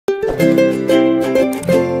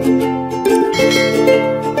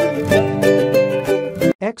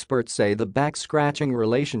Experts say the back-scratching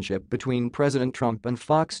relationship between President Trump and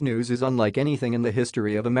Fox News is unlike anything in the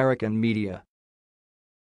history of American media.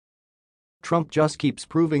 Trump just keeps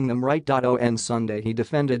proving them right. On Sunday he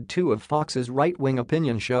defended two of Fox's right-wing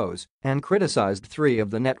opinion shows and criticized three of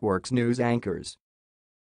the network's news anchors.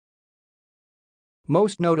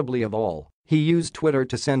 Most notably of all, he used Twitter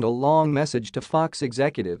to send a long message to Fox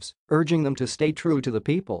executives, urging them to stay true to the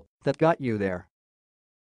people that got you there.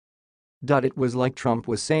 It was like Trump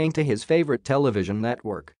was saying to his favorite television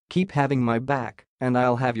network, "Keep having my back, and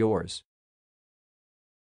I'll have yours."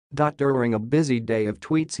 During a busy day of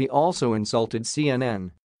tweets he also insulted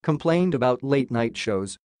CNN, complained about late-night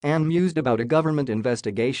shows, and mused about a government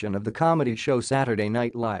investigation of the comedy show Saturday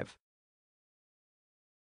Night Live.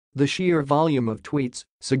 The sheer volume of tweets,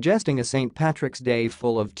 suggesting a St. Patrick's Day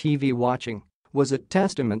full of TV watching, was a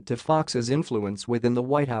testament to Fox's influence within the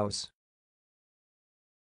White House.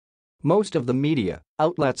 Most of the media,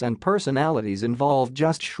 outlets and personalities involved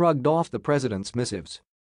just shrugged off the president's missives.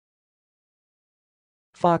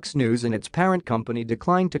 Fox News and its parent company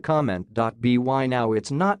declined to comment. By now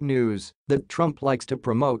it's not news that Trump likes to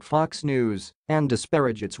promote Fox News and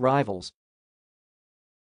disparage its rivals.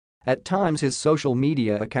 At times his social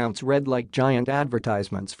media accounts read like giant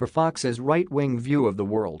advertisements for Fox's right-wing view of the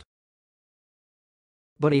world.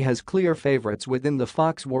 But he has clear favorites within the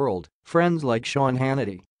Fox world, friends like Sean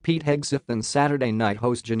Hannity, Pete Hegseth and Saturday Night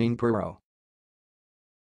host Jeanine Pirro.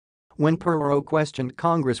 When Pirro questioned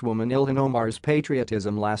Congresswoman Ilhan Omar's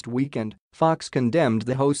patriotism last weekend, Fox condemned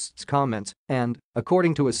the host's comments and,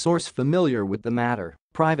 according to a source familiar with the matter,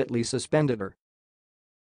 privately suspended her.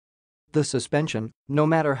 The suspension, no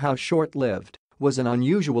matter how short-lived, was an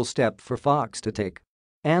unusual step for Fox to take.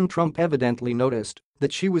 And Trump evidently noticed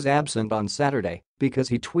that she was absent on Saturday because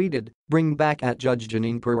he tweeted, "Bring back at Judge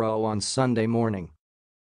Jeanine Pirro" on Sunday morning.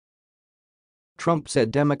 Trump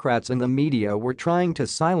said Democrats and the media were trying to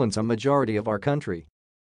silence a majority of our country.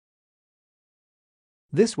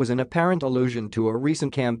 This was an apparent allusion to a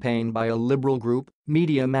recent campaign by a liberal group,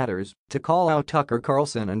 Media Matters, to call out Tucker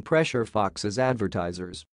Carlson and pressure Fox's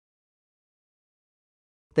advertisers.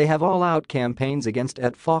 "They have all-out campaigns against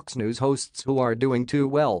Fox News hosts who are doing too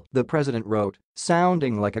well," the president wrote,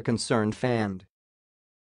 sounding like a concerned fan.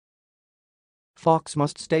 "Fox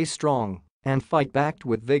must stay strong and fight back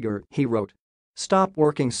with vigor," he wrote. "Stop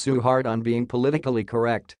working so hard on being politically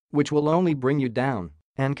correct, which will only bring you down,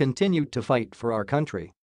 and continue to fight for our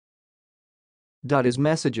country." His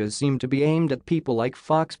messages seem to be aimed at people like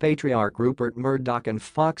Fox patriarch Rupert Murdoch and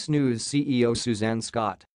Fox News CEO Suzanne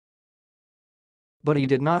Scott. But he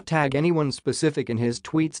did not tag anyone specific in his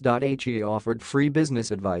tweets. He offered free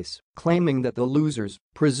business advice, claiming that the losers,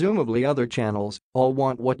 presumably other channels, all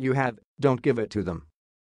want what you have, don't give it to them.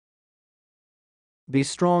 "Be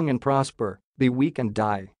strong and prosper, be weak and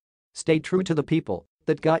die. Stay true to the people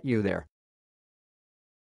that got you there."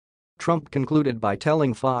 Trump concluded by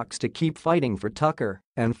telling Fox to keep fighting for Tucker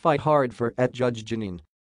and fight hard for Judge Jeanine.